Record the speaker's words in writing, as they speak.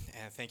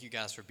And thank you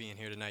guys for being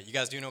here tonight. You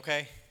guys doing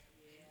okay?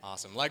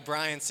 Awesome. Like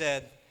Brian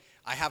said,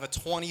 I have a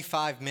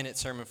 25-minute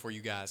sermon for you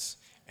guys,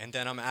 and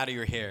then I'm out of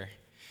your hair.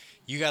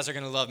 You guys are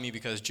going to love me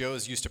because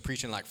Joe's used to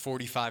preaching like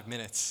 45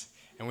 minutes,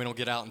 and we don't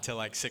get out until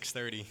like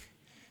 6:30,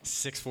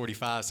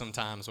 6:45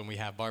 sometimes when we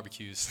have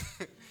barbecues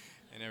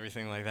and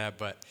everything like that.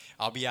 But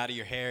I'll be out of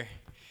your hair.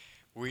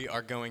 We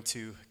are going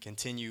to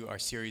continue our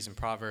series in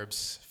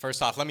Proverbs.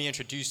 First off, let me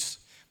introduce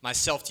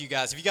myself to you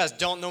guys. If you guys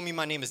don't know me,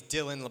 my name is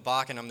Dylan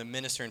LeBach, and I'm the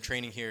minister in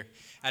training here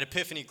at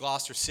Epiphany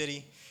Gloucester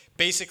City.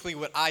 Basically,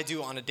 what I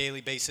do on a daily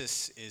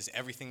basis is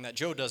everything that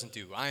Joe doesn't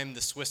do. I am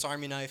the Swiss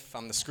Army knife.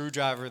 I'm the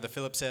screwdriver, the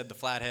Phillips head, the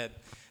flathead,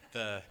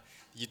 the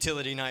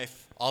utility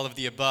knife, all of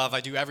the above.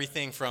 I do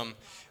everything from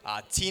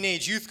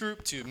teenage youth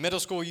group to middle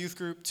school youth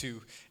group to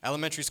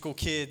elementary school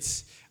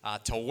kids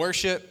to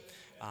worship.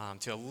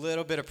 To a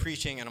little bit of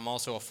preaching, and I'm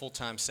also a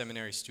full-time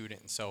seminary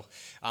student. So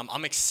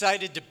I'm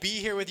excited to be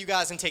here with you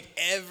guys and take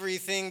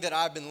everything that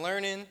I've been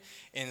learning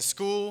in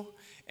school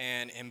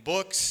and in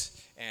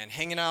books and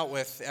hanging out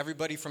with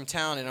everybody from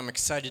town, and I'm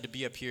excited to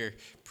be up here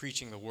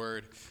preaching the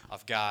Word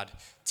of God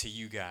to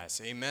you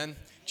guys. Amen.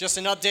 Just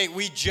an update,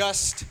 we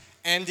just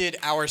ended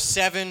our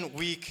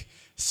 7-week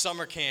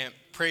summer camp.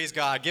 Praise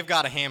God. Give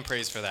God a hand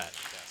praise for that.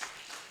 Yes.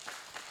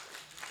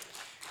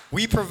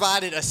 We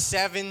provided a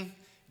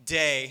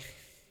 5-day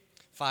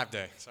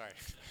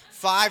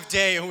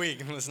a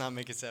week. Let's not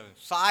make it 7.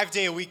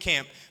 5-day a week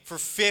camp for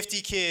 50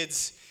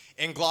 kids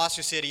in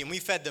Gloucester City. And we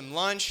fed them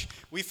lunch.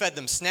 We fed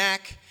them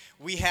snack.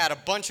 We had a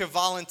bunch of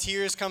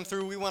volunteers come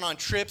through. We went on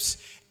trips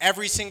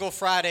every single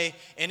Friday.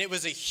 And it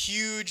was a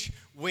huge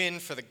win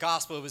for the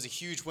gospel. It was a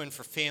huge win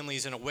for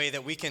families in a way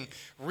that we can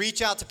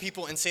reach out to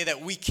people and say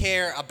that we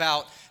care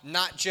about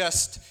not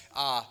just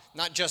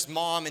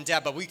mom and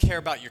dad, but we care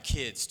about your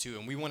kids too,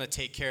 and we want to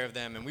take care of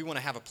them, and we want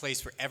to have a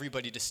place for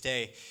everybody to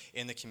stay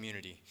in the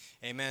community.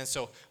 Amen.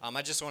 So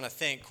I just want to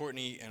thank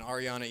Courtney and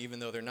Ariana, even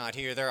though they're not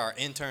here. They're our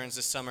interns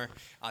this summer.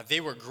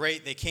 They were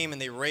great. They came and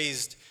they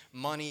raised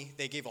money.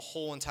 They gave a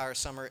whole entire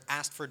summer,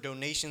 asked for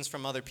donations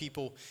from other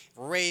people,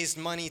 raised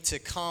money to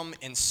come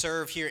and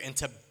serve here and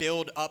to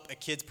build up a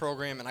kids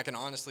program. And I can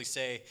honestly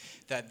say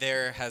that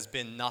there has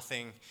been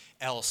nothing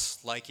else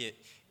like it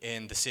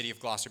in the city of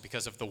Gloucester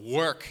because of the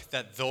work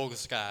that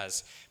those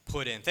guys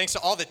put in. Thanks to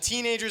all the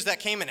teenagers that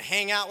came and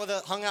hung out with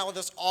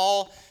us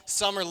all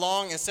summer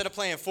long. Instead of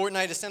playing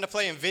Fortnite, instead of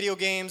playing video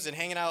games and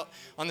hanging out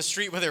on the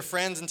street with their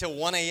friends until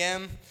 1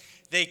 a.m.,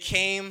 they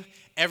came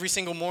every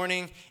single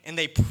morning and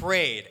they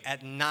prayed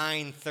at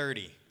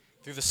 9:30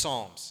 through the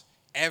Psalms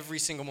every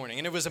single morning.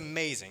 And it was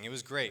amazing. It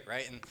was great,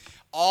 right? And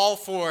all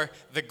for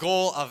the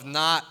goal of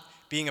not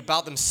being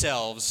about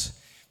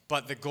themselves,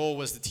 but the goal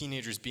was the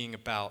teenagers being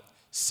about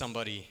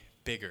somebody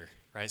bigger,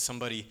 right?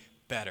 Somebody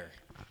better,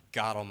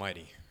 God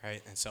Almighty,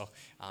 right? And so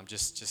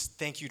just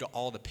thank you to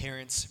all the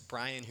parents,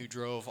 Brian, who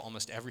drove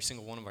almost every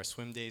single one of our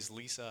swim days,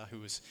 Lisa, who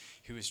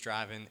was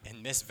driving,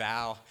 and Miss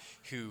Val,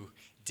 who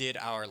did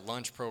our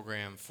lunch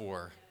program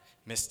for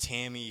Miss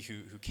Tammy,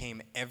 who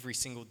came every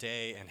single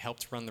day and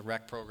helped run the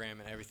rec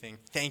program and everything.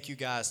 Thank you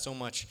guys so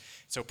much.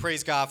 So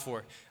praise God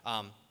for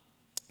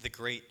the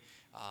great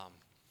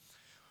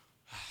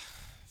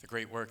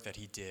work that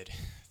he did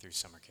through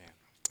summer camp.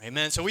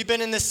 Amen. So we've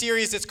been in this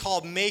series. It's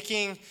called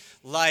Making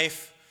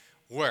Life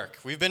Work.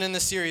 We've been in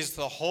this series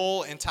the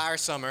whole entire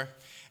summer.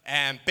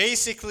 And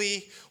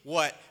basically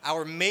what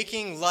our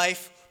Making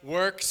Life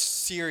Work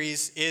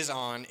series is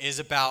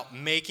about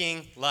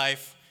making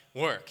life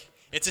work.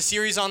 It's a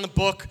series on the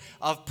book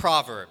of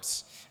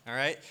Proverbs. All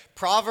right?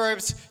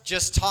 Proverbs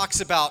just talks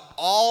about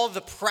all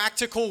the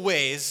practical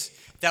ways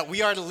that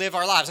we are to live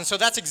our lives. And so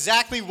that's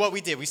exactly what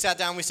we did. We sat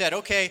down, we said,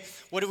 okay,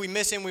 what did we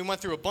miss in? We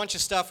went through a bunch of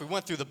stuff. We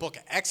went through the book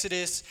of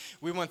Exodus.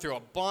 We went through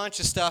a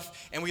bunch of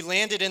stuff, and we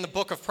landed in the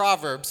book of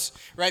Proverbs,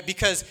 right?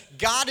 Because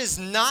God is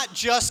not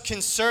just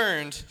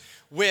concerned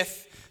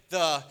with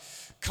the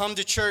come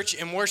to church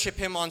and worship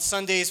him on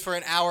Sundays for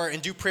an hour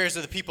and do prayers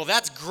of the people.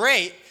 That's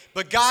great,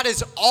 but God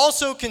is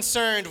also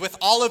concerned with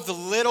all of the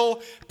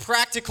little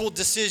practical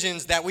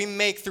decisions that we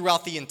make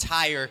throughout the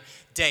entire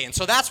day. And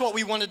so that's what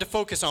we wanted to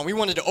focus on. We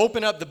wanted to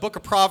open up the book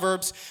of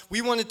Proverbs.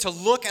 We wanted to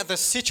look at the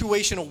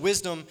situational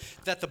wisdom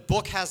that the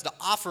book has to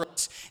offer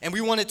us, and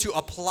we wanted to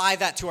apply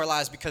that to our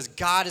lives because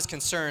God is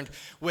concerned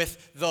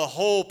with the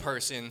whole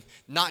person,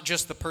 not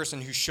just the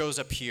person who shows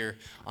up here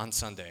on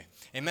Sunday.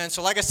 Amen.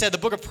 So like I said, the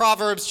book of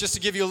Proverbs, just to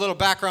give you a little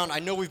background, I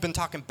know we've been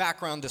talking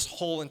background this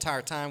whole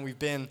entire time we've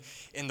been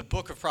in the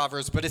book of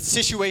Proverbs, but it's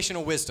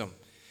situational wisdom.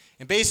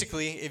 And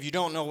basically, if you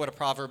don't know what a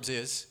proverb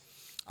is,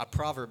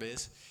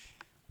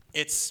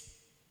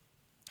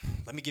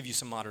 let me give you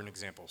some modern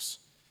examples.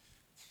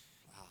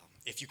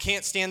 If you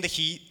can't stand the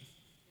heat,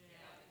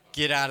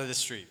 get out of the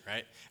street,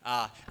 right?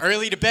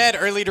 Early to bed,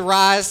 early to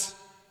rise,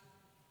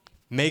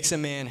 makes a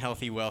man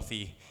healthy,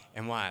 wealthy,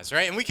 and wise,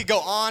 right? And we could go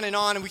on,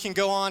 and we can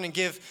go on and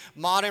give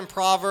modern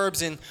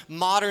proverbs and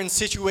modern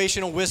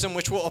situational wisdom,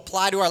 which will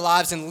apply to our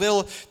lives in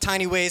little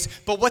tiny ways.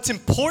 But what's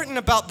important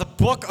about the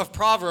book of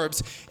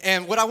Proverbs,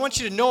 and what I want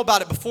you to know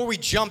about it before we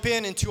jump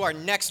into our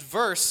next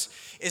verse,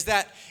 is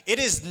that it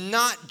is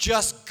not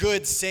just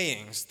good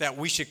sayings that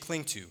we should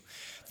cling to.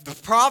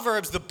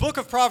 The book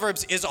of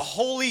Proverbs is a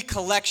holy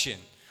collection.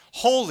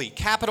 Holy,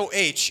 capital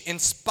H,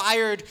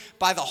 inspired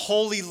by the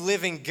holy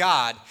living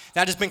God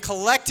that has been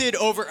collected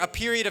over a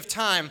period of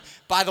time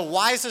by the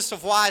wisest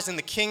of wise and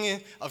the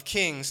King of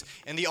kings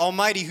and the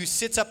Almighty who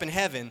sits up in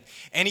heaven.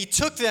 And he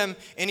took them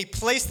and he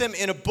placed them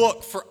in a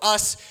book for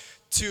us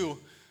to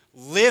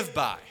live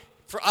by,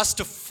 for us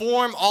to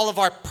form all of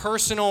our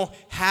personal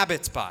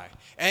habits by.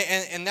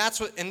 And that's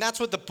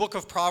what the book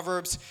of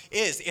Proverbs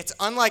is. It's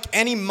unlike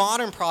any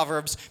modern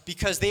proverbs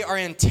because they are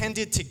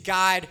intended to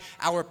guide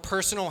our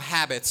personal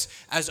habits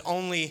as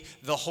only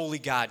the holy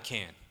God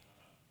can.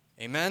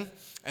 Amen?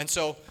 And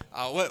so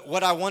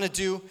what I want to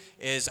do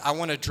is I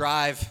want to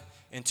drive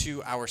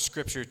into our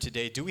scripture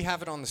today. Do we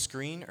have it on the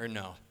screen or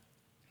no?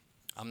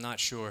 I'm not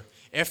sure.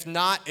 If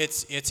not,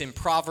 it's in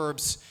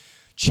Proverbs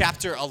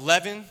chapter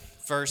 11,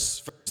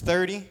 verse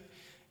 30.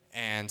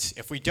 And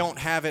if we don't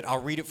have it,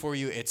 I'll read it for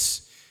you.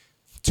 It's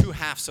 2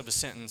 halves of a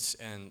sentence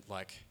and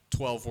like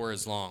 12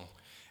 words long.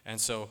 And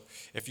so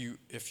if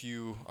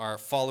you are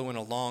following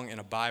along in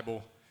a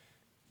Bible,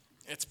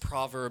 it's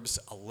Proverbs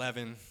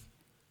 11,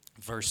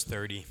 verse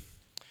 30.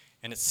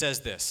 And it says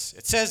this.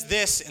 It says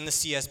this in the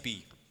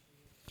CSB.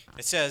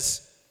 It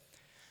says,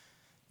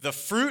 "The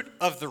fruit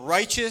of the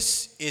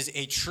righteous is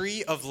a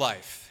tree of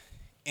life,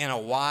 and a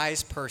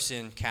wise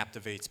person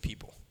captivates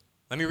people."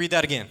 Let me read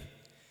that again.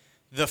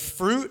 "The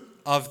fruit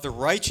of the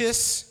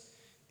righteous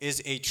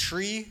is a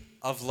tree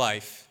of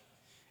life,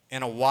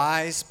 and a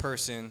wise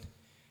person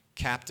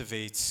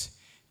captivates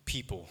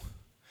people."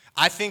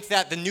 I think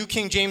that the New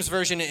King James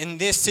Version in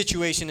this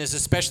situation is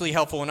especially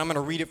helpful, and I'm going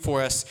to read it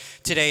for us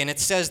today. And it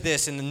says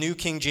this in the New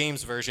King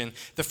James Version: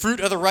 "The fruit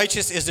of the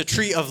righteous is a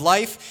tree of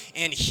life,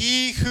 and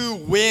he who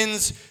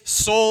wins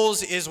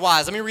souls is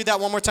wise." Let me read that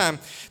one more time.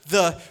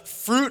 "The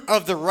fruit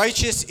of the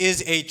righteous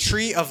is a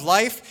tree of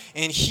life,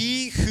 and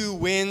he who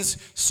wins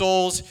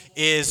souls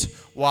is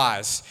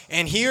wise."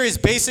 And here is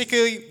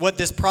basically what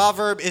this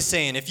proverb is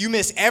saying. If you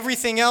miss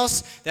everything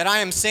else that I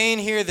am saying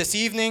here this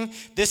evening,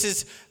 this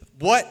is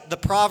what the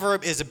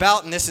proverb is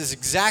about, and this is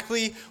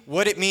exactly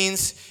what it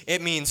means.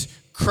 It means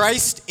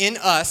Christ in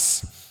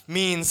us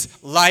means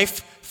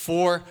life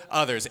for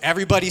others.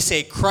 Everybody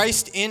say,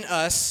 Christ in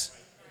us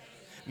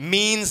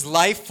means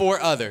life for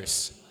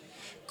others.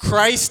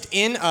 Christ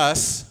in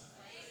us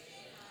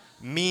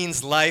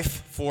means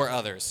life for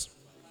others.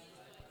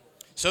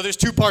 So there's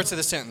 2 parts of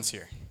the sentence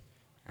here.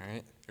 All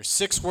right? There's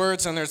 6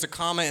 words, and there's a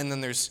comma, and then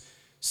there's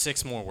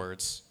 6 more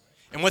words.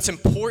 And what's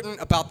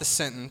important about the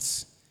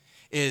sentence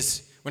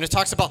is when it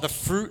talks about the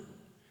fruit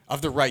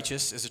of the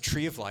righteous is a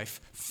tree of life,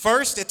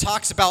 first it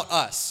talks about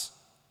us.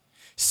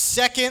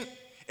 Second,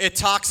 it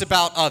talks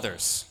about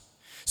others.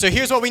 So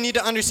here's what we need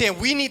to understand.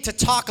 We need to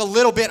talk a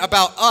little bit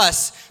about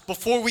us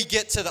before we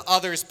get to the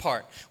others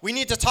part. We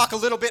need to talk a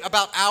little bit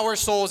about our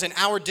souls and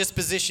our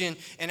disposition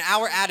and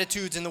our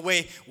attitudes and the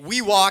way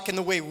we walk and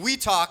the way we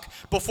talk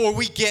before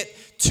we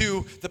get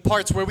to the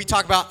parts where we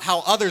talk about how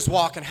others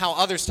walk and how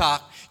others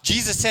talk.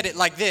 Jesus said it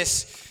like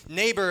this: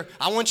 "Neighbor,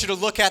 I want you to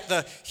look at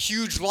the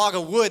huge log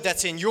of wood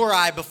that's in your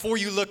eye before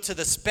you look to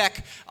the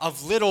speck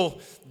of little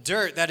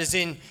dirt that is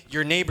in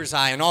your neighbor's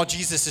eye." And all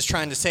Jesus is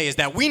trying to say is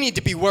that we need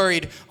to be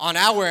worried on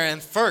our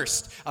end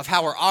first of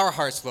how our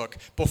hearts look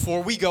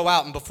before we go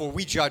out and before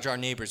we judge our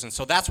neighbors. And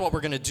so that's what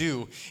we're going to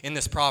do in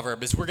this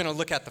proverb, is we're going to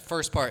look at the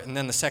first part and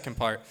then the second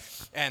part.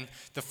 And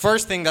the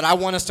first thing that I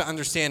want us to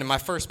understand in my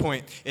first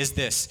point is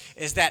this,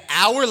 is that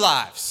our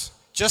lives,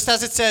 just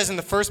as it says in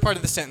the first part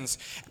of the sentence,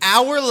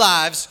 our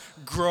lives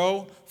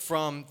grow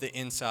from the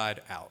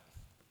inside out.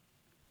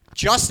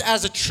 Just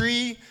as a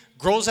tree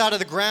grows out of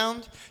the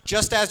ground,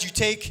 just as you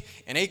take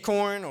an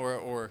acorn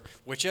or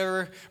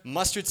whichever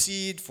mustard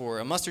seed for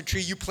a mustard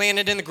tree, you plant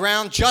it in the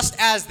ground, just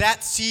as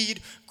that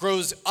seed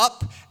grows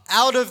up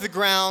out of the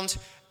ground,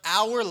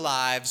 our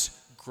lives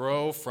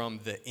grow from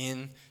the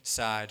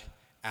inside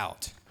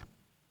out.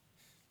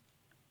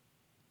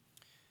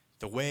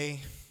 The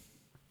way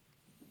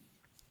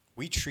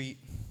we treat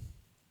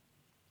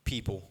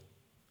people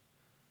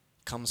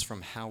comes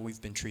from how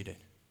we've been treated.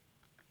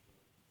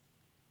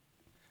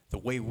 The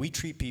way we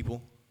treat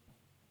people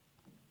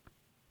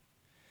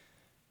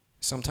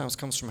sometimes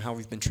comes from how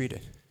we've been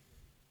treated.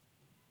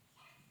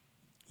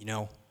 You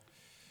know,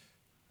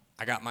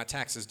 I got my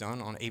taxes done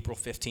on April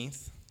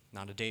 15th,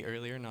 not a day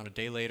earlier, not a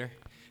day later.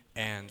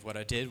 And what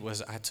I did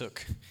was I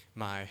took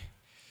my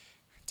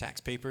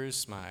tax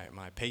papers,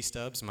 my pay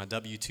stubs, my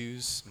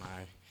W-2s,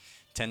 my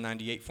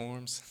 1098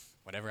 forms,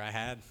 whatever I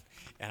had.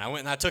 And I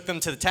went and I took them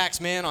to the tax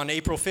man on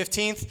April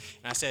 15th,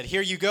 and I said,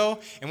 here you go.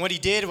 And what he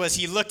did was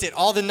he looked at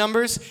all the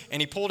numbers,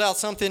 and he pulled out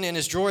something in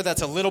his drawer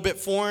that's a little bit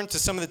foreign to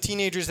some of the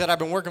teenagers that I've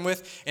been working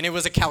with, and it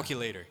was a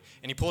calculator.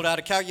 And he pulled out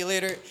a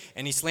calculator,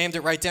 and he slammed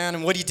it right down.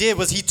 And what he did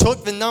was he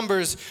took the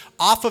numbers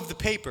off of the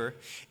paper,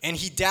 and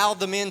he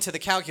dialed them into the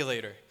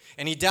calculator.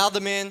 And he dialed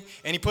them in,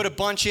 and he put a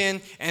bunch in,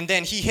 and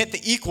then he hit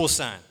the equal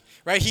sign.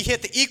 Right? He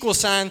hit the equal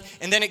sign,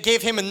 and then it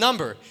gave him a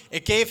number.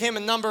 It gave him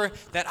a number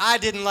that I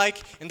didn't like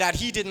and that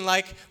he didn't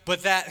like,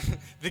 but that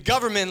the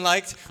government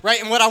liked. Right?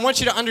 And what I want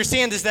you to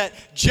understand is that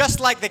just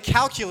like the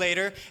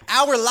calculator,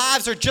 our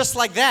lives are just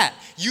like that.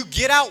 You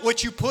get out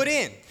what you put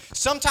in.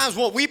 Sometimes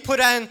what we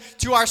put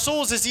into our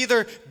souls is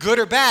either good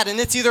or bad, and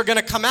it's either going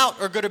to come out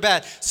or good or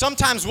bad.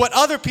 Sometimes what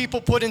other people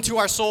put into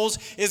our souls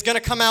is going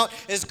to come out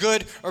as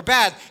good or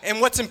bad. And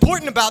what's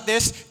important about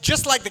this,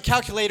 just like the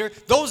calculator,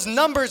 those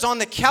numbers on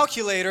the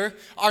calculator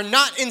are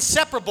not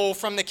inseparable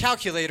from the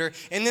calculator.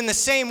 And in the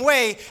same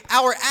way,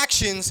 our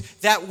actions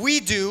that we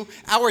do,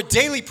 our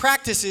daily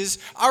practices,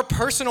 our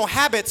personal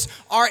habits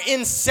are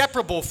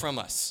inseparable from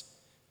us.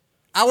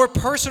 Our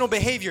personal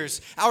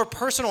behaviors, our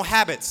personal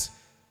habits,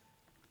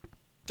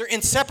 they're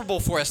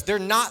inseparable for us. They're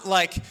not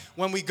like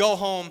when we go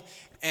home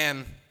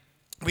and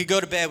we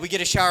go to bed, we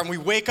get a shower, and we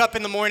wake up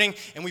in the morning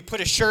and we put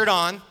a shirt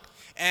on,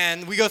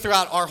 and we go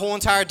throughout our whole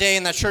entire day,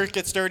 and that shirt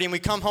gets dirty, and we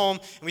come home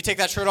and we take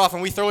that shirt off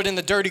and we throw it in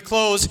the dirty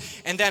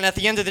clothes, and then at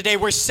the end of the day,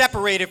 we're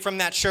separated from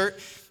that shirt.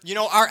 You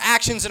know, our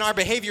actions and our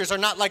behaviors are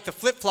not like the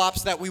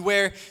flip-flops that we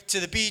wear to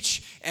the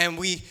beach, and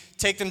we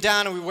take them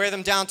down and we wear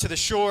them down to the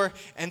shore,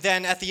 and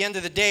then at the end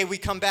of the day, we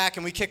come back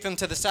and we kick them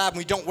to the side, and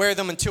we don't wear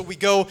them until we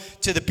go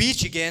to the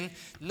beach again.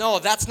 No,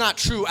 that's not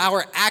true.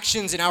 Our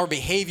actions and our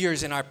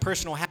behaviors and our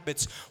personal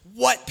habits,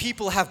 what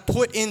people have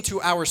put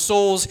into our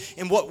souls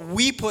and what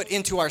we put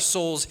into our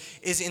souls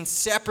is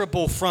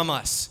inseparable from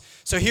us.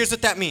 So here's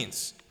what that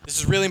means. This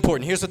is really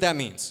important. Here's what that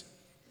means.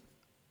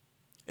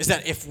 Is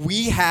that if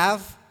we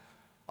have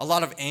a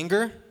lot of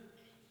anger,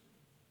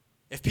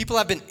 if people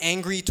have been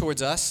angry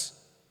towards us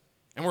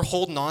and we're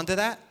holding on to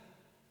that,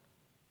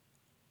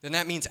 then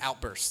that means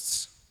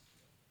outbursts.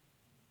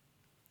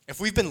 If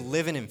we've been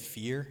living in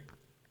fear,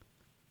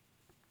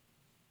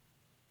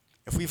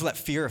 if we've let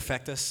fear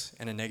affect us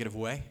in a negative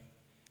way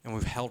and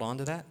we've held on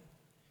to that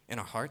in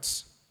our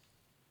hearts,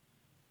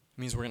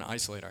 it means we're going to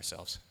isolate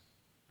ourselves.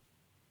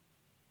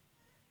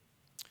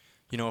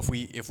 You know, if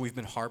we've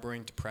been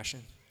harboring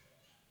depression,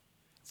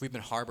 if we've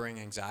been harboring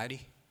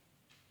anxiety,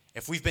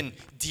 if we've been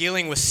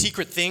dealing with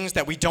secret things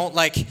that we don't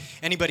like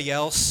anybody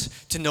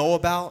else to know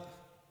about,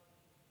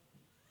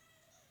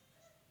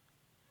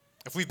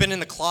 if we've been in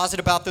the closet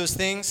about those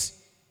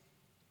things,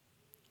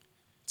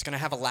 it's going to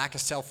have a lack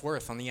of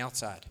self-worth on the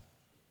outside.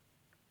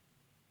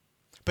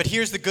 But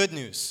here's the good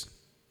news.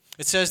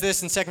 It says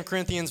this in 2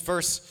 Corinthians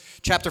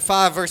chapter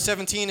 5, verse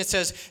 17. It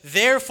says,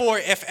 therefore,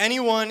 if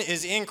anyone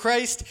is in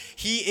Christ,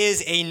 he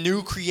is a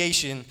new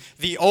creation.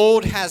 The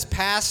old has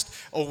passed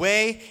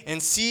away,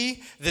 and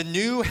see, the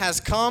new has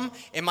come.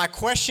 And my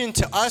question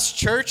to us,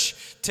 church,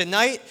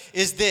 tonight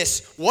is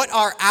this. What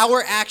are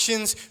our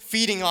actions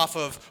feeding off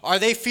of? Are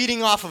they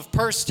feeding off of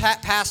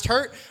past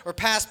hurt or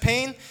past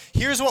pain?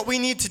 Here's what we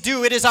need to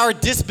do. It is our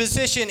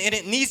disposition, and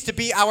it needs to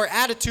be our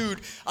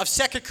attitude of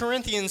 2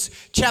 Corinthians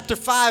chapter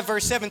 5,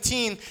 verse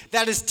 17,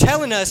 that is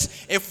telling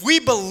us if we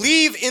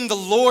believe in the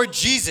Lord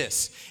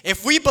Jesus,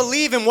 if we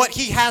believe in what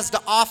he has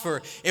to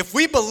offer, if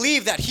we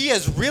believe that he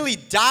has really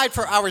died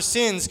for our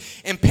sins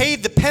and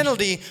paid the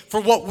penalty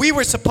for what we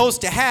were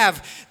supposed to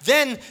have,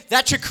 then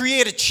that should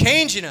create a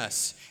change in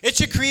us. It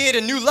should create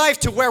a new life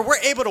to where we're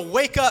able to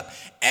wake up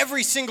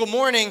every single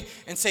morning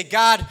and say,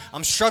 God,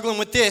 I'm struggling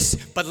with this,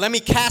 but let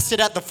me cast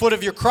it at the foot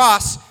of your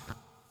cross.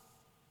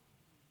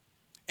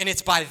 And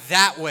it's by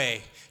that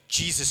way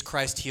Jesus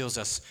Christ heals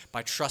us,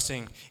 by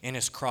trusting in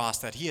his cross,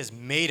 that he has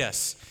made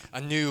us a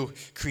new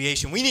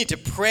creation. We need to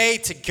pray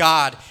to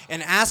God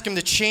and ask him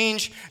to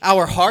change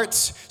our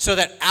hearts so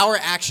that our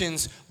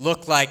actions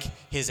look like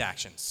his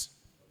actions.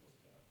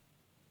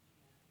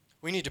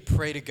 We need to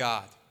pray to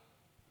God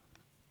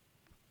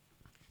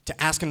to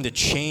ask him to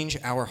change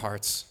our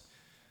hearts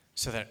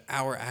so that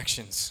our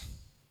actions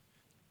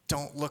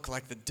don't look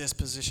like the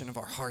disposition of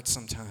our hearts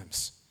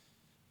sometimes.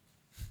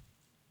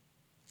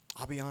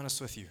 I'll be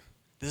honest with you.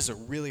 This is a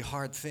really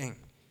hard thing.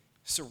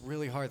 It's a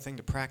really hard thing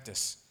to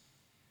practice.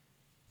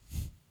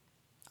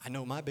 I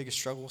know my biggest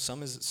struggle,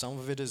 some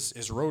of it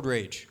is road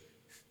rage.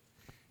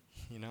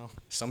 You know,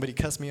 somebody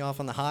cuts me off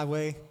on the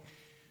highway.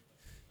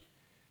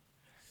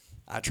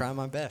 I try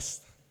my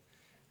best.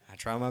 I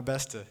try my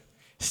best to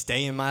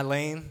stay in my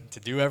lane, to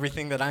do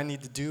everything that I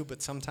need to do,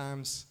 but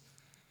sometimes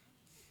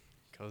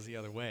it goes the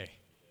other way.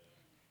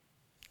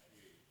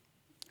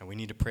 And we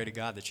need to pray to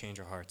God to change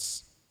our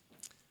hearts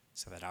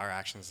so that our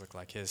actions look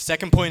like his.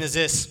 Second point is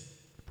this.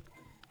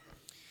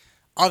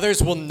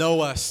 Others will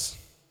know us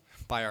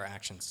by our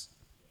actions.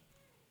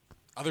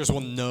 Others will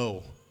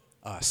know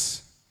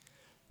us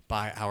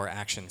by our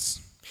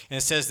actions. And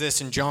it says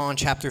this in John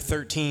chapter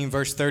 13,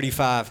 verse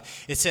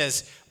 35. It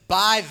says,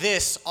 By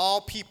this,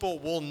 all people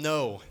will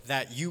know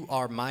that you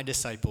are my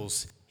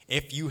disciples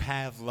if you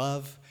have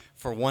love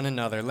for one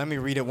another. Let me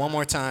read it one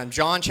more time.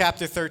 John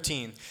chapter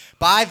 13.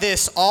 By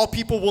this, all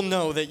people will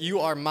know that you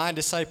are my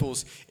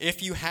disciples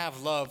if you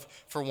have love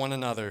for one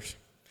another.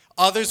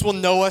 Others will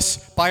know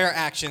us by our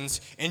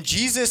actions. And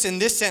Jesus in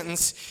this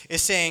sentence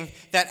is saying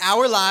that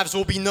our lives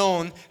will be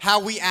known how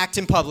we act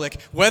in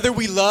public, whether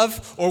we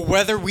love or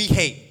whether we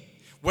hate.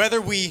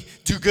 Whether we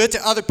do good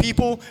to other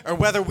people or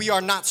whether we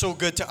are not so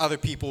good to other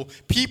people.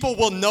 People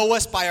will know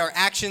us by our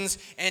actions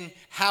and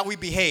how we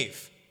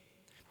behave.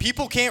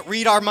 People can't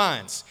read our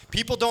minds.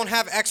 People don't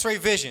have x-ray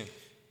vision.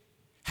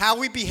 How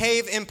we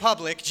behave in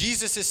public,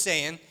 Jesus is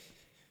saying,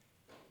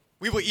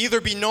 we will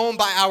either be known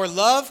by our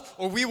love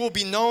or we will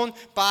be known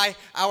by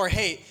our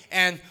hate.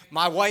 And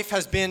my wife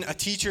has been a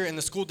teacher in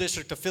the school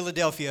district of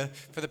Philadelphia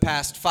for the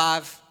past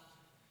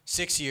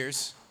 5-6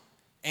 years.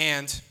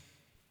 And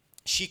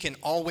she can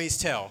always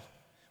tell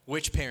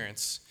which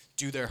parents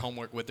do their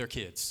homework with their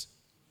kids.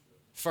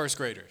 First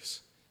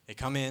graders. They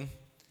come in,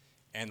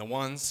 and the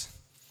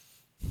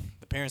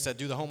parents that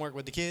do the homework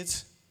with the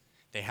kids,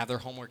 they have their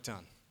homework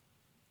done.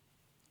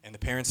 And the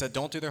parents that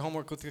don't do their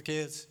homework with their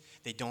kids,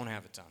 they don't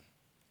have it done.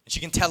 And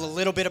she can tell a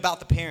little bit about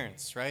the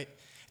parents, right?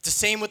 It's the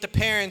same with the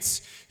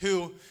parents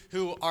who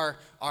are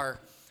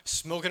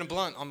smoking a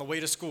blunt on the way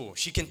to school.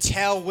 She can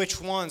tell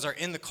which ones are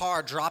in the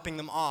car dropping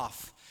them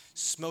off,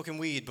 smoking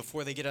weed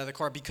before they get out of the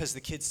car because the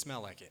kids smell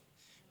like it,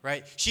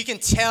 right? She can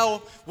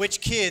tell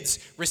which kids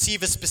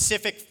receive a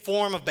specific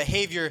form of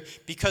behavior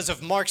because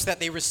of marks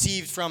that they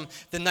received from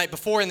the night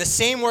before. And the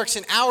same works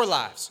in our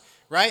lives,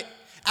 right?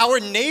 Our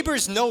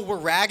neighbors know we're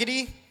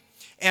raggedy,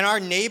 and our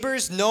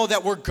neighbors know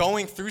that we're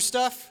going through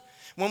stuff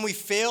when we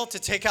fail to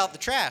take out the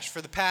trash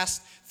for the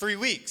past 3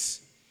 weeks,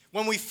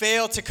 when we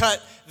fail to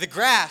cut the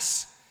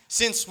grass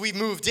since we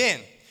moved in,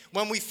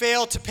 when we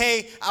fail to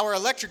pay our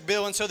electric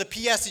bill, and so the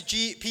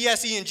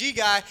PSE&G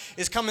guy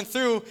is coming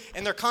through,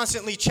 and they're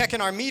constantly checking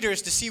our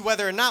meters to see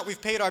whether or not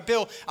we've paid our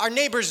bill. Our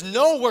neighbors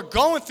know we're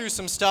going through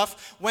some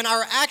stuff when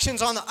our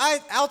actions on the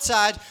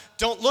outside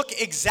don't look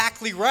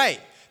exactly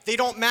right. They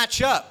don't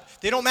match up.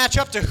 They don't match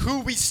up to who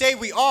we say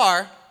we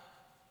are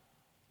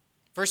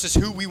versus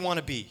who we want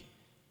to be.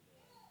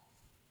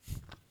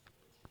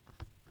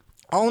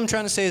 All I'm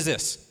trying to say is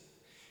this.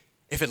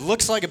 If it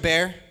looks like a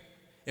bear,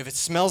 if it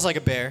smells like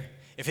a bear,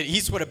 if it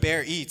eats what a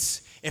bear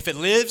eats, if it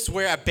lives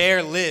where a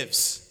bear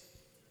lives,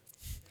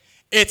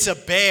 it's a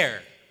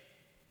bear.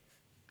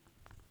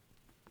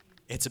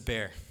 It's a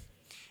bear.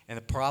 And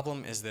the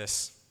problem is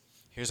this.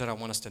 Here's what I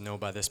want us to know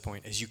by this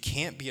point, is you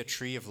can't be a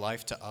tree of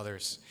life to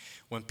others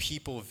when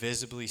people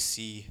visibly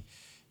see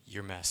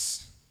your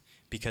mess.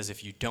 Because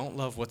if you don't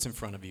love what's in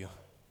front of you,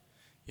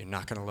 you're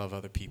not going to love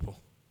other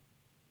people.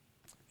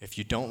 If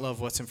you don't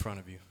love what's in front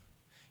of you,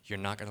 you're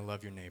not going to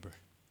love your neighbor.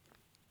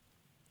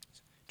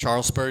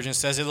 Charles Spurgeon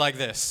says it like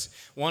this.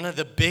 One of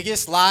the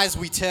biggest lies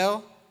we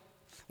tell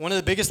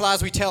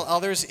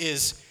others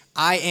is,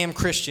 I am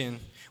Christian,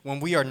 when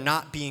we are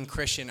not being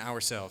Christian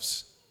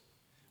ourselves.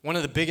 One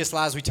of the biggest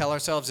lies we tell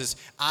ourselves is,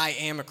 I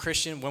am a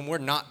Christian, when we're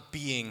not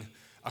being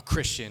a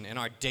Christian in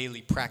our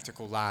daily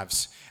practical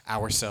lives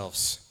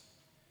ourselves.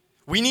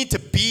 We need to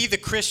be the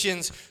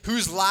Christians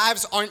whose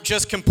lives aren't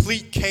just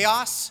complete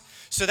chaos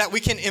so that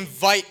we can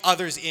invite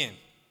others in.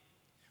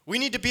 We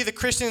need to be the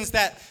Christians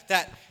that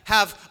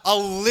have a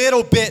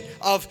little bit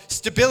of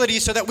stability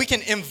so that we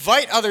can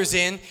invite others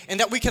in and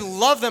that we can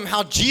love them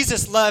how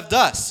Jesus loved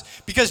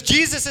us. Because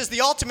Jesus is the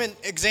ultimate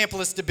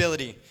example of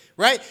stability,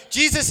 right?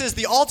 Jesus is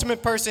the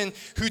ultimate person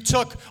who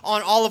took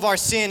on all of our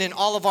sin and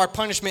all of our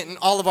punishment and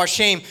all of our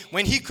shame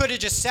when he could have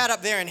just sat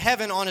up there in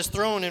heaven on his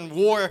throne and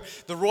wore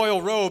the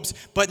royal robes.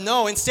 But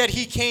no, instead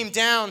he came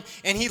down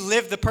and he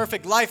lived the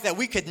perfect life that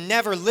we could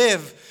never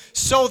live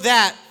so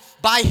that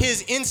by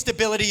his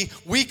instability,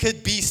 we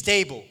could be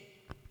stable.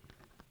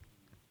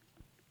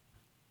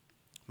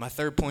 My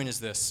third point is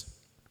this,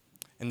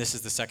 and this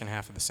is the second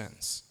half of the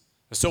sentence.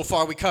 So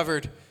far we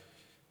covered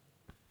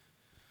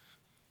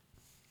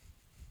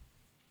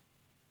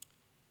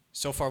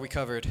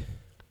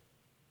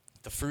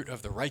the fruit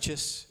of the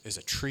righteous is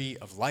a tree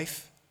of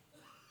life.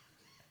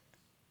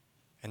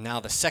 And now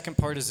the second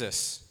part is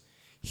this.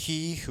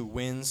 He who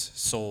wins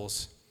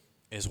souls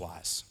is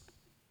wise.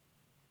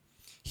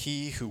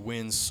 He who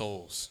wins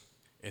souls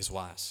is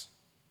wise.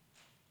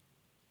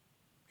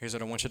 Here's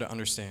what I want you to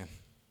understand,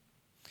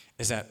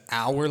 is that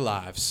our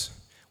lives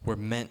were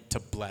meant to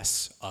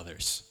bless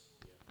others.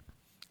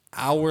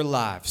 Our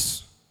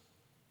lives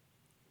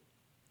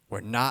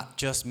were not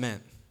just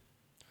meant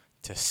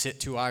to sit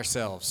to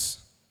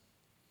ourselves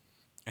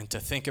and to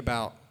think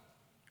about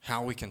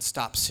how we can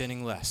stop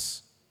sinning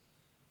less.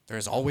 There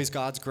is always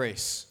God's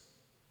grace,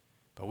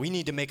 but we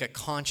need to make a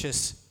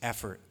conscious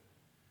effort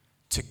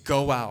to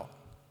go out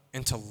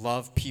and to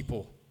love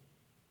people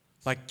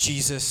like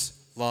Jesus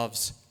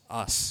loves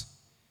us.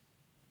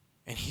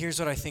 And here's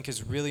what I think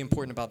is really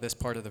important about this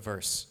part of the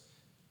verse.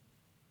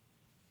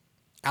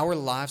 Our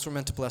lives were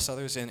meant to bless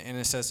others, and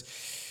it says,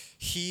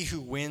 he who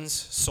wins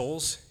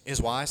souls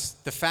is wise.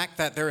 The fact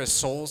that there is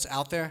souls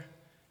out there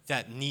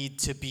that need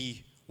to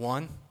be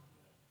won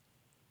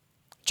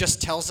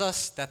just tells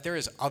us that there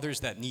is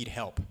others that need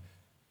help.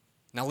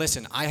 Now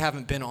listen, I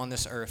haven't been on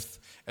this earth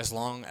as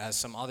long as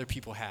some other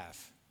people have.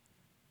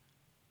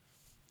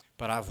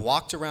 But I've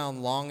walked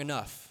around long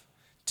enough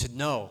to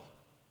know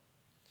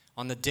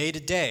on the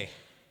day-to-day,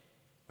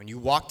 when you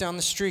walk down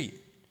the street,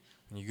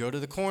 when you go to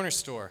the corner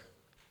store,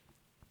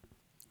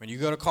 when you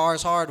go to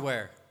Cars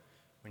Hardware,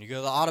 when you go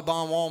to the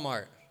Audubon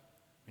Walmart,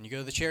 when you go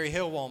to the Cherry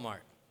Hill Walmart,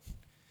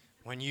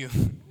 when you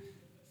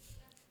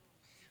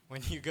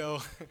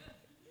go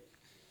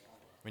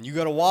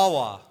to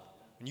Wawa,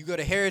 when you go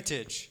to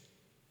Heritage,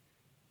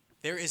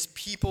 there is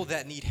people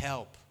that need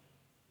help.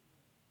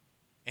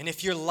 And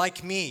if you're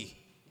like me,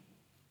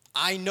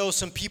 I know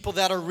some people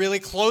that are really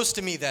close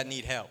to me that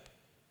need help.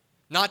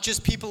 Not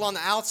just people on the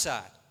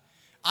outside.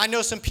 I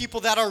know some people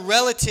that are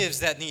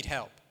relatives that need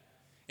help.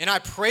 And I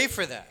pray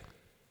for that.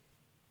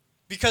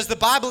 Because the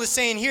Bible is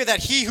saying here that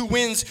he who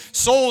wins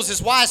souls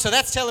is wise. So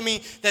that's telling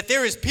me that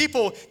there is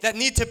people that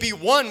need to be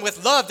one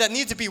with love, that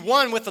need to be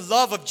one with the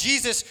love of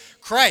Jesus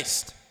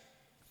Christ.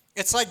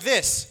 It's like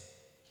this.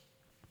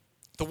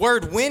 The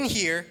word win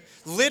here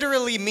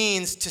literally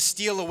means to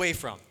steal away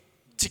from,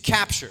 to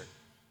capture.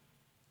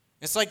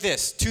 It's like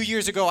this. 2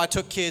 years ago, I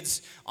took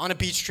kids on a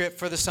beach trip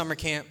for the summer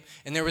camp,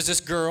 and there was this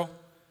girl.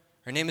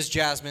 Her name is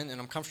Jasmine, and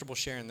I'm comfortable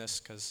sharing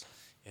this because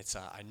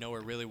I know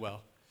her really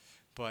well.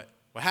 But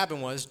what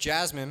happened was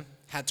Jasmine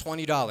had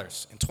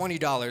 $20, and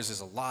 $20 is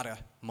a lot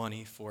of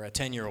money for a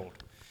 10-year-old.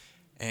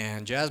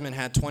 And Jasmine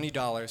had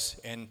 $20,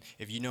 and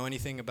if you know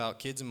anything about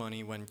kids'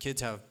 money, when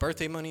kids have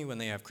birthday money, when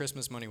they have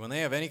Christmas money, when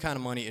they have any kind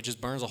of money, it just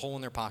burns a hole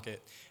in their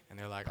pocket, and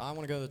they're like, oh, I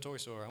want to go to the toy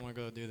store, I want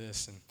to go do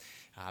this, and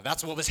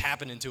that's what was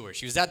happening to her.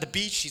 She was at the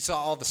beach. She saw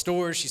all the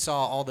stores. She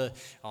saw all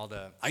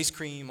the ice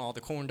cream, all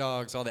the corn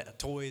dogs, all the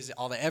toys,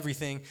 all the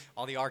everything,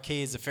 all the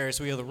arcades, the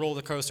Ferris wheel, the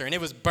roller coaster, and it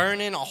was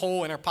burning a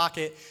hole in her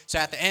pocket. So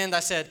at the end,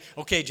 I said,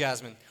 okay,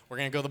 Jasmine, we're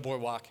going to go to the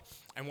boardwalk,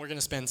 and we're going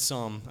to spend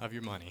some of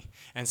your money.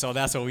 And so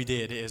that's what we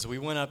did, is we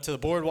went up to the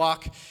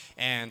boardwalk,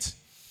 and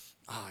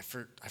I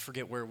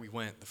forget where we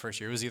went the first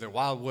year. It was either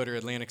Wildwood or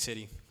Atlantic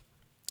City.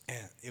 Yeah,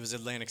 it was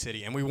Atlantic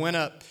City. And we went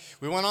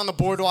on the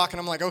boardwalk, and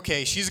I'm like,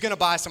 okay, she's going to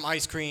buy some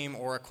ice cream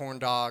or a corn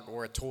dog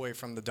or a toy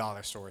from the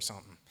dollar store or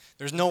something.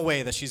 There's no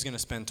way that she's going to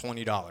spend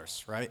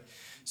 $20, right?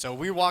 So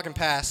we were walking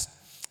past,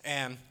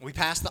 and we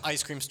passed the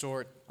ice cream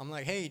store. I'm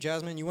like, hey,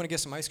 Jasmine, you want to get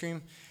some ice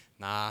cream?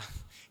 Nah.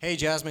 Hey,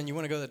 Jasmine, you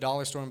want to go to the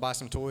dollar store and buy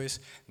some toys?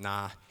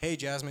 Nah. Hey,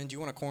 Jasmine, do you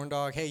want a corn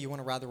dog? Hey, you want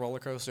to ride the roller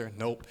coaster?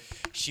 Nope.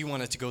 She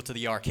wanted to go to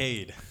the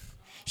arcade.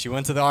 She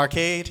went to the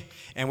arcade,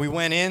 and we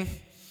went in.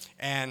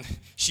 And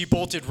she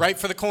bolted right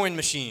for the coin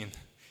machine.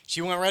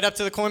 She went right up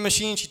to the coin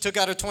machine. She took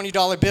out her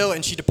 $20 bill,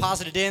 and she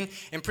deposited in.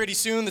 And pretty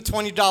soon, the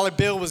 $20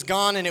 bill was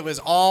gone, and it was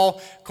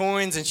all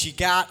coins. And she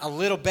got a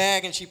little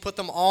bag, and she put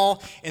them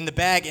all in the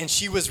bag, and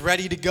she was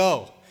ready to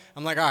go.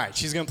 I'm like, all right,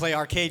 she's going to play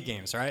arcade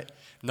games, right?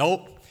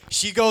 Nope.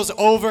 She goes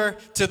over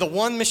to the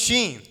one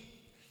machine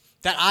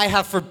that I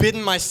have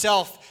forbidden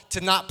myself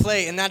to not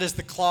play, and that is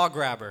the claw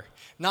grabber.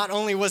 Not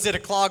only was it a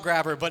claw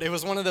grabber, but it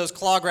was one of those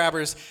claw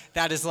grabbers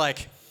that is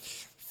like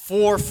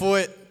 4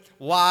 foot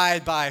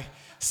wide by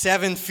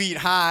 7 feet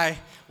high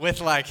with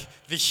like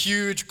the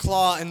huge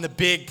claw and the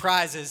big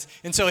prizes.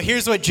 And so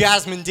here's what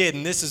Jasmine did,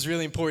 and this is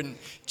really important.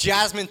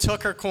 Jasmine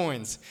took her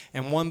coins,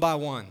 and one by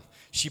one,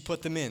 she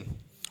put them in.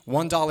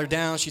 $1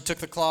 down, she took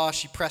the claw,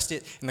 she pressed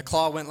it, and the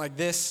claw went like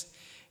this,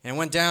 and it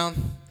went down,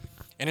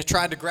 and it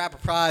tried to grab a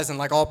prize, and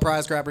like all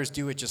prize grabbers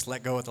do, it just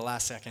let go at the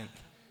last second.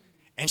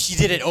 And she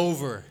did it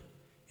over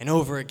and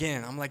over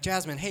again. I'm like,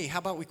 Jasmine, hey, how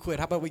about we quit?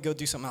 How about we go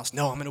do something else?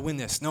 No, I'm going to win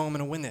this. No, I'm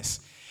going to win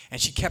this.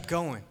 And she kept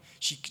going.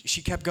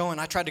 She kept going.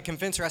 I tried to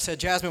convince her. I said,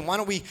 Jasmine, why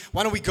don't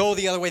we go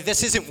the other way?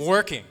 This isn't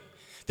working.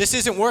 This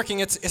isn't working.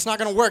 It's not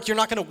going to work. You're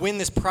not going to win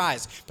this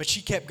prize. But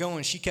she kept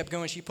going. She kept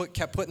going. She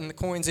kept putting the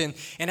coins in.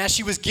 And as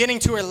she was getting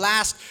to her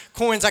last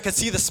coins, I could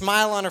see the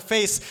smile on her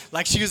face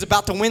like she was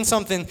about to win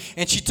something.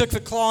 And she took the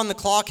claw, and the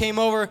claw came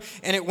over,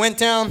 and it went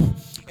down,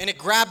 and it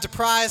grabbed the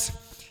prize,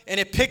 and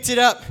it picked it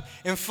up,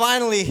 and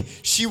finally,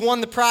 she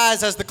won the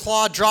prize as the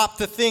claw dropped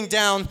the thing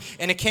down,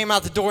 and it came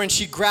out the door, and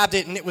she grabbed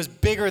it, and it was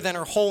bigger than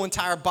her whole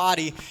entire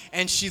body,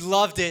 and she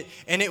loved it,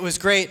 and it was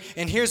great.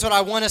 And here's what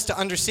I want us to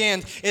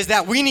understand, is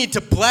that we need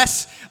to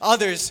bless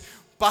others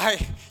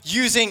by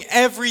using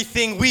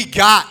everything we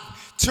got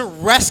to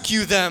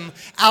rescue them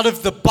out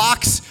of the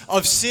box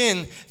of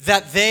sin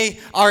that they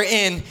are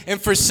in.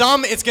 And for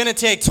some, it's going to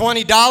take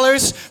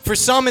 $20. For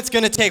some, it's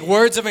going to take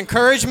words of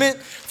encouragement.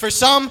 For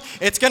some,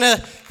 it's going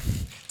to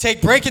take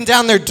breaking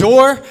down their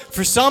door.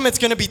 For some, it's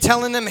going to be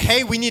telling them,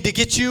 hey, we need to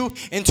get you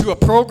into a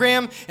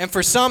program. And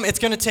for some, it's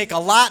going to take a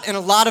lot and a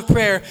lot of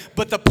prayer.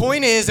 But the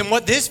point is, and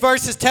what this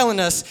verse is telling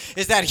us,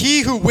 is that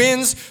he who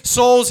wins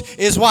souls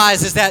is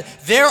wise, is that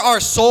there are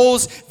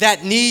souls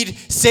that need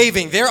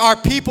saving. There are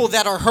people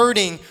that are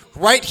hurting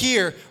right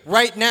here,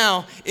 right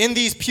now, in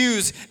these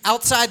pews,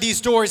 outside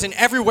these doors, and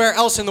everywhere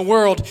else in the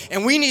world.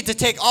 And we need to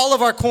take all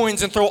of our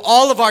coins and throw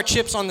all of our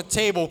chips on the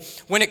table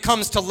when it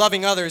comes to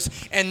loving others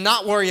and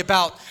not worry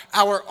about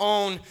our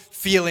own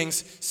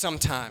feelings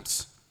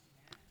sometimes.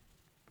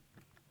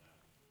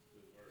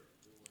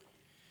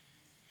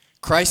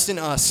 Christ in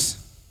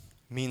us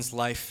means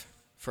life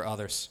for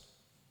others.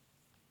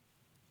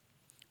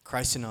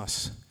 Christ in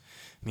us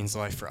means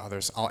life for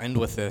others. I'll end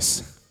with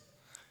this.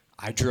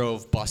 I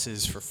drove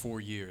buses for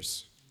 4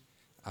 years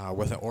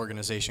with an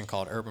organization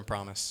called Urban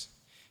Promise,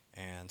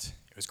 and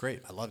it was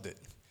great. I loved it.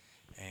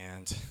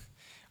 And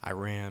I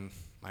ran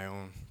my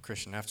own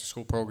Christian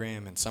after-school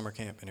program and summer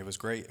camp, and it was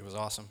great. It was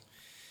awesome.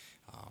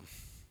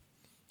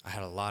 I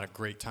had a lot of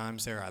great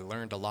times there. I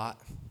learned a lot.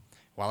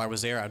 While I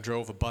was there, I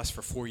drove a bus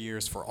for 4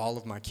 years for all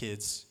of my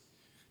kids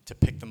to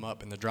pick them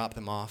up and to drop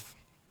them off.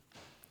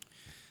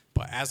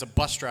 But as a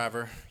bus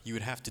driver, you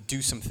would have to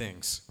do some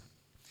things.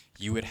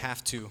 You would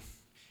have to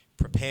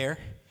prepare,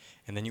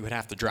 and then you would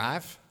have to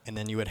drive, and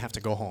then you would have to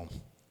go home.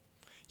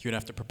 You would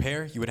have to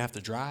prepare, you would have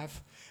to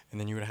drive,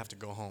 and then you would have to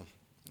go home.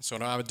 So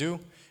what I would do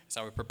is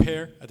I would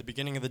prepare at the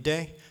beginning of the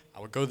day. I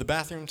would go to the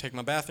bathroom, take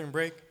my bathroom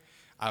break.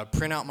 I would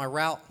print out my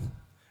route.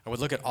 I would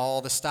look at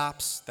all the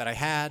stops that I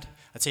had.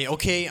 I'd say,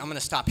 okay, I'm going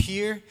to stop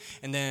here,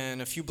 and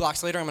then a few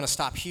blocks later, I'm going to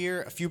stop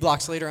here. A few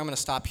blocks later, I'm going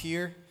to stop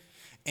here.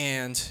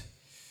 And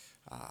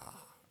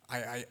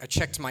I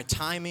checked my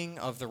timing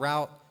of the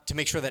route to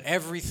make sure that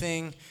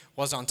everything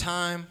was on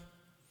time,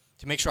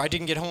 to make sure I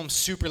didn't get home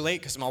super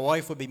late because my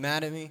wife would be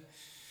mad at me.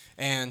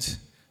 And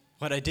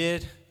what I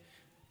did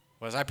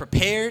was I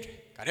prepared,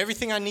 got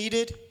everything I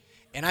needed,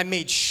 and I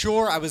made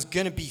sure I was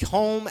going to be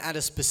home at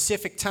a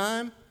specific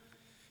time.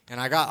 And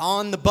I got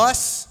on the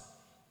bus,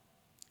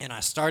 and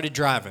I started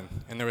driving,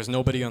 and there was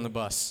nobody on the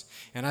bus.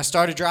 And I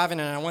started driving,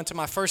 and I went to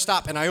my first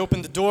stop, and I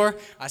opened the door.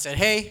 I said,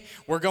 hey,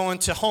 we're going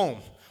to home.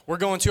 We're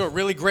going to a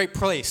really great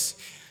place.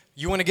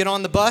 You want to get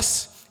on the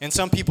bus? And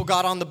some people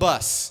got on the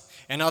bus,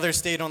 and others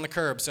stayed on the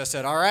curb. So I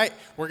said, all right,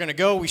 we're going to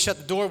go. We shut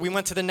the door. We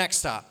went to the next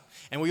stop,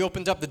 and we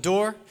opened up the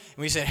door, and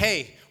we said,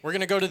 hey, we're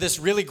going to go to this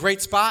really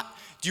great spot.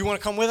 Do you want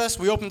to come with us?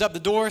 We opened up the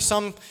door.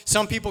 Some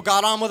people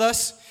got on with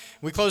us.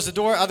 We closed the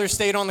door. Others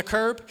stayed on the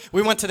curb.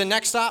 We went to the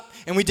next stop,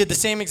 and we did the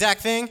same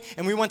exact thing.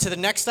 And we went to the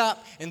next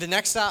stop, and the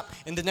next stop,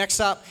 and the next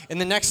stop, and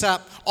the next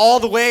stop, all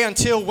the way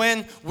until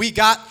when we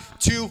got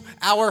to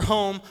our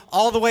home,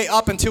 all the way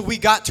up until we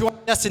got to our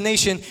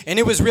destination. And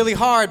it was really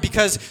hard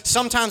because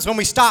sometimes when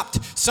we stopped,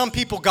 some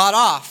people got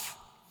off,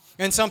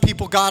 and some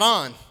people got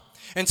on.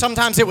 And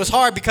sometimes it was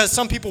hard because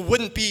some people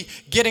wouldn't be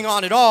getting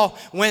on at all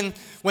when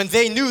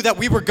they knew that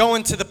we were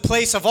going to the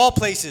place of all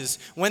places,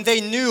 when they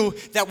knew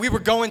that we were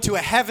going to a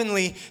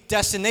heavenly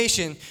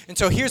destination. And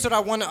so here's what I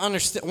want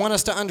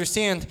us to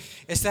understand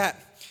is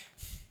that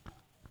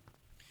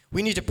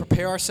we need to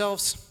prepare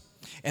ourselves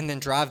and then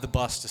drive the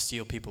bus to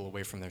steal people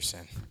away from their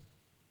sin.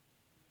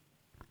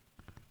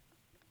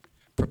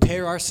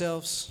 Prepare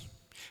ourselves,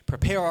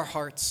 prepare our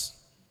hearts,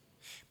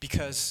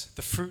 because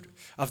the fruit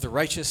of the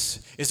righteous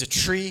is a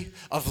tree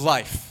of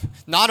life,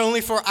 not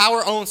only for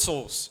our own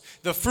souls.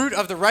 The fruit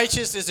of the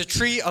righteous is a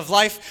tree of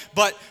life,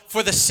 but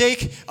for the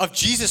sake of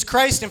Jesus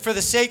Christ and for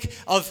the sake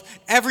of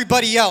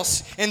everybody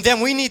else. And then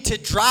we need to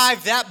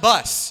drive that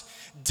bus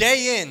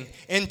day in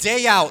and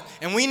day out,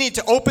 and we need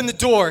to open the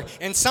door.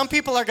 And some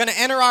people are going to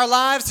enter our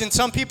lives, and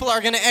some people are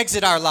going to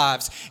exit our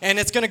lives, and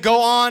it's going to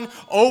go on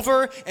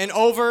over and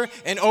over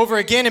and over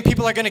again. And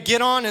people are going to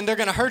get on, and they're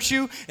going to hurt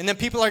you, and then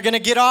people are going to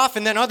get off,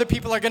 and then other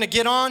people are going to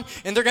get on,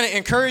 and they're going to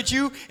encourage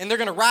you, and they're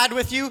going to ride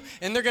with you,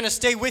 and they're going to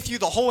stay with you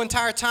the whole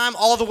entire time,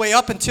 all the way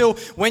up until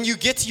when you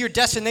get to your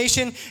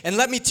destination. And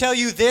let me tell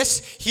you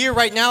this here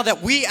right now,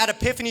 that we at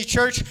Epiphany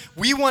Church,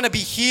 we want to be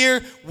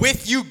here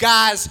with you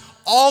guys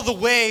all the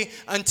way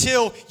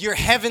until your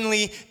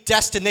heavenly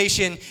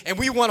destination. And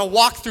we want to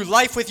walk through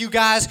life with you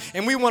guys,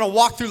 and we want to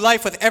walk through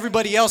life with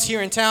everybody else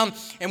here in town,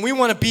 and we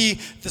want to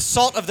be the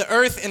salt of the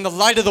earth and the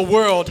light of the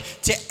world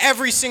to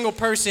every single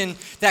person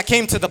that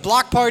came to the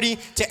block party,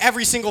 to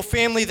every single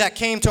family that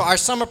came to our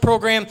summer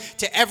program,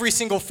 to every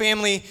single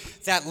family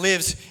that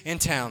lives in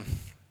town.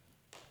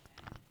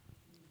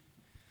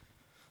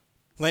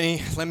 Let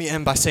me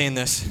end by saying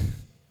this.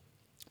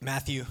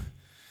 Matthew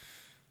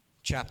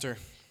chapter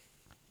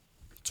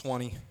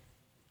 20,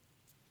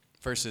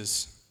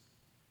 verses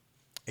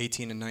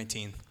 18 and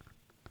 19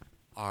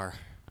 are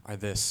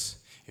this.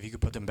 If you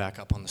could put them back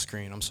up on the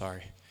screen, I'm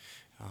sorry.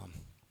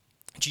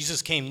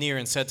 Jesus came near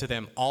and said to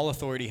them, all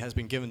authority has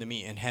been given to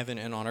me in heaven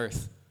and on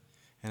earth.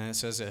 And it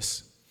says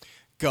this,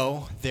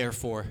 go,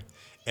 therefore,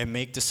 and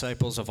make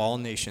disciples of all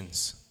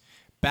nations,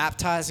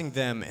 baptizing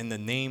them in the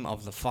name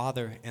of the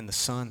Father and the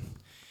Son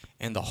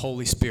and the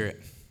Holy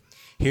Spirit.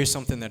 Here's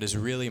something that is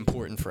really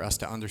important for us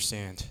to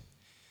understand.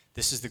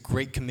 This is the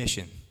Great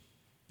Commission.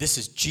 This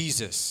is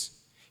Jesus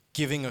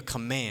giving a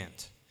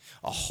command,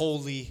 a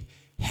holy,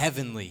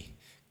 heavenly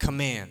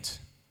command.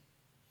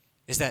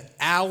 Is that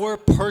our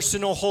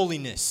personal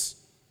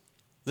holiness,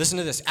 listen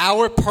to this,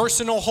 our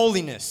personal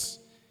holiness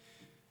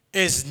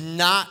is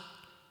not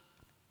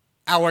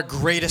our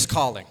greatest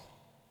calling.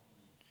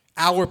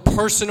 Our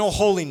personal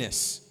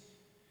holiness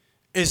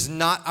is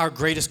not our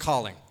greatest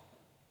calling.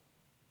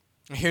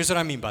 And here's what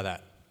I mean by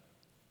that.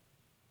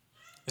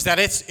 Is that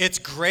it's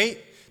great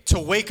to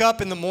wake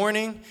up in the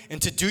morning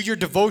and to do your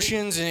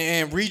devotions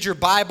and read your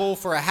Bible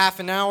for a half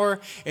an hour.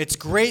 It's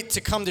great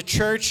to come to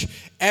church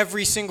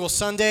every single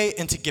Sunday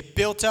and to get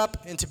built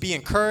up and to be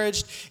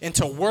encouraged and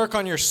to work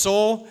on your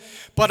soul.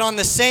 But on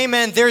the same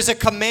end, there's a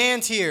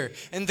command here.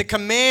 And the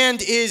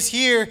command is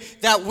here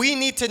that we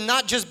need to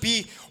not just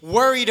be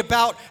worried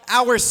about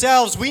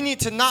ourselves. We need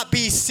to not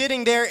be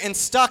sitting there and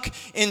stuck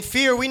in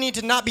fear. We need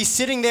to not be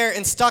sitting there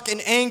and stuck in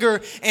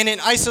anger and in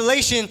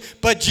isolation.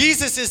 But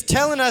Jesus is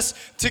telling us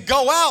to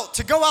go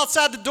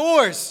outside the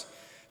doors,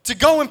 to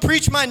go and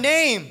preach my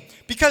name.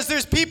 Because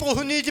there's people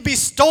who need to be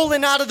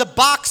stolen out of the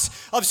box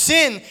of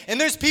sin.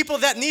 And there's people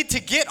that need to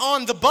get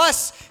on the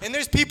bus. And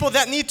there's people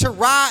that need a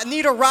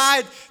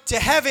ride to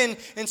heaven.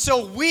 And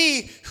so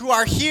we who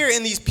are here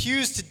in these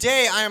pews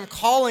today, I am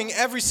calling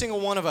every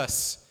single one of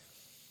us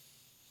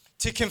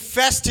to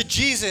confess to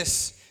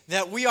Jesus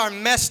that we are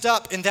messed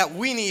up and that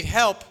we need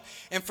help.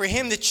 And for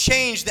him to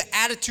change the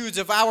attitudes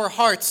of our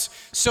hearts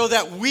so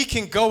that we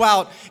can go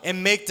out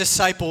and make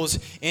disciples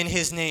in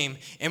his name.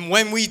 And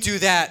when we do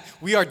that,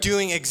 we are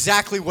doing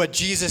exactly what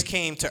Jesus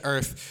came to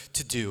earth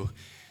to do.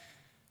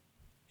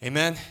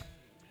 Amen?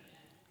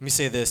 Let me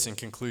say this in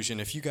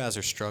conclusion. If you guys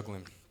are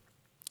struggling,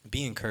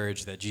 be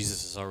encouraged that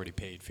Jesus has already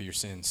paid for your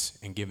sins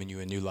and given you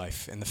a new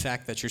life. And the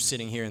fact that you're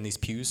sitting here in these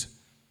pews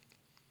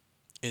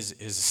is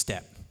a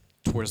step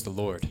towards the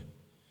Lord.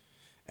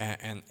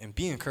 And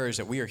be encouraged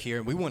that we are here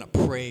and we want to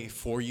pray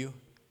for you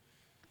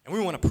and we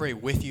want to pray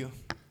with you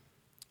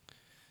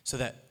so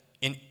that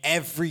in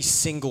every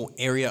single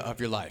area of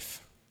your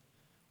life,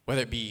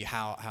 whether it be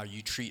how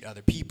you treat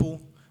other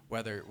people,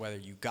 whether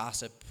you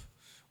gossip,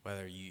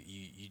 whether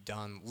you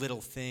done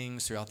little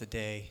things throughout the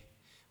day,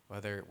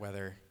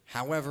 whether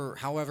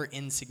however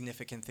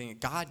insignificant thing,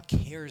 God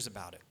cares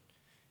about it.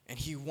 And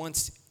he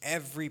wants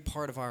every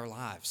part of our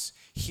lives.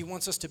 He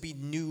wants us to be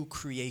new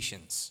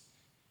creations.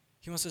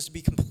 He wants us to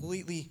be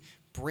completely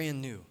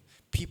brand new.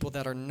 People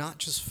that are not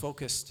just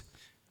focused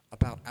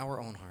about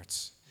our own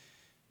hearts,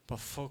 but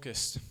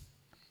focused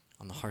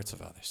on the hearts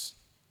of others.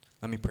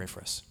 Let me pray for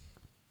us.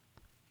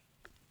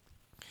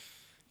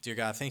 Dear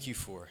God, thank you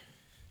for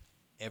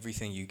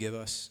everything you give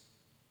us.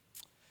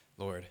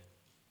 Lord,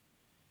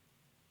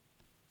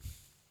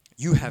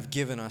 you have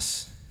given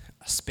us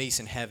a space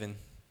in heaven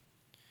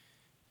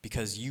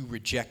because you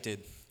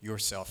rejected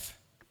yourself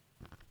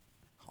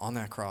on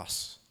that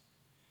cross.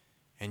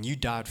 And you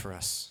died for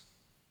us.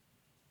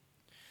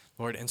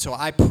 Lord, and so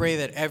I pray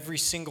that every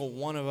single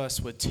one of us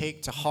would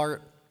take to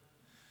heart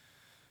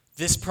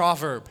this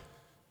proverb,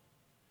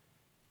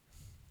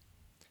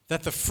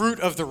 that the fruit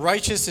of the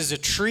righteous is a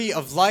tree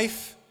of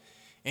life,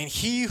 and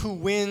he who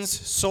wins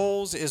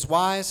souls is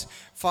wise.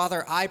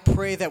 Father, I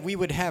pray that we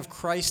would have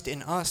Christ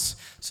in us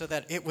so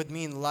that it would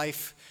mean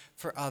life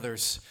for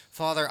others.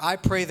 Father, I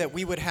pray that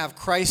we would have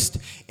Christ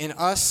in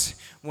us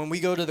when we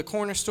go to the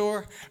corner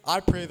store. I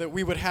pray that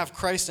we would have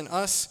Christ in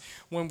us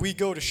when we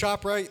go to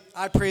ShopRite.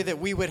 I pray that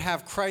we would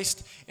have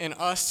Christ in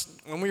us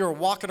when we are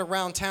walking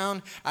around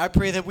town. I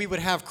pray that we would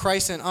have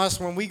Christ in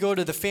us when we go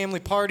to the family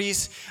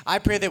parties. I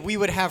pray that we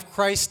would have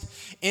Christ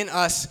in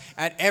us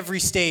at every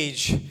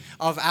stage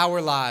of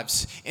our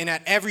lives and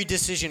at every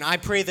decision. I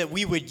pray that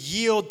we would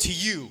yield to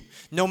you,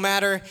 no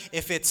matter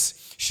if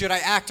it's, should I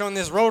act on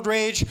this road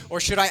rage or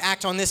should I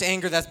act on this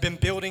anger that's been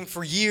building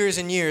for years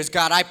and years?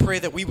 God, I pray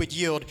that we would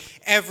yield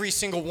every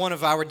single one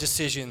of our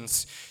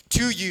decisions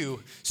to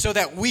you so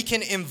that we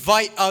can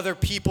invite other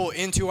people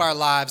into our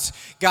lives,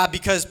 God,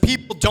 because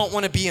people don't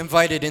want to be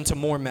invited into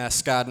more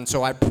mess, God. And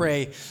so I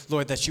pray,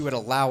 Lord, that you would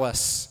allow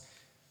us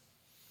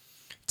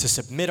to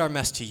submit our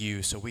mess to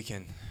you so we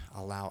can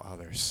allow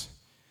others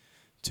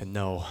to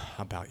know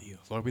about you.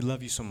 Lord, we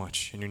love you so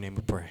much. In your name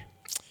we pray.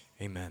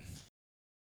 Amen.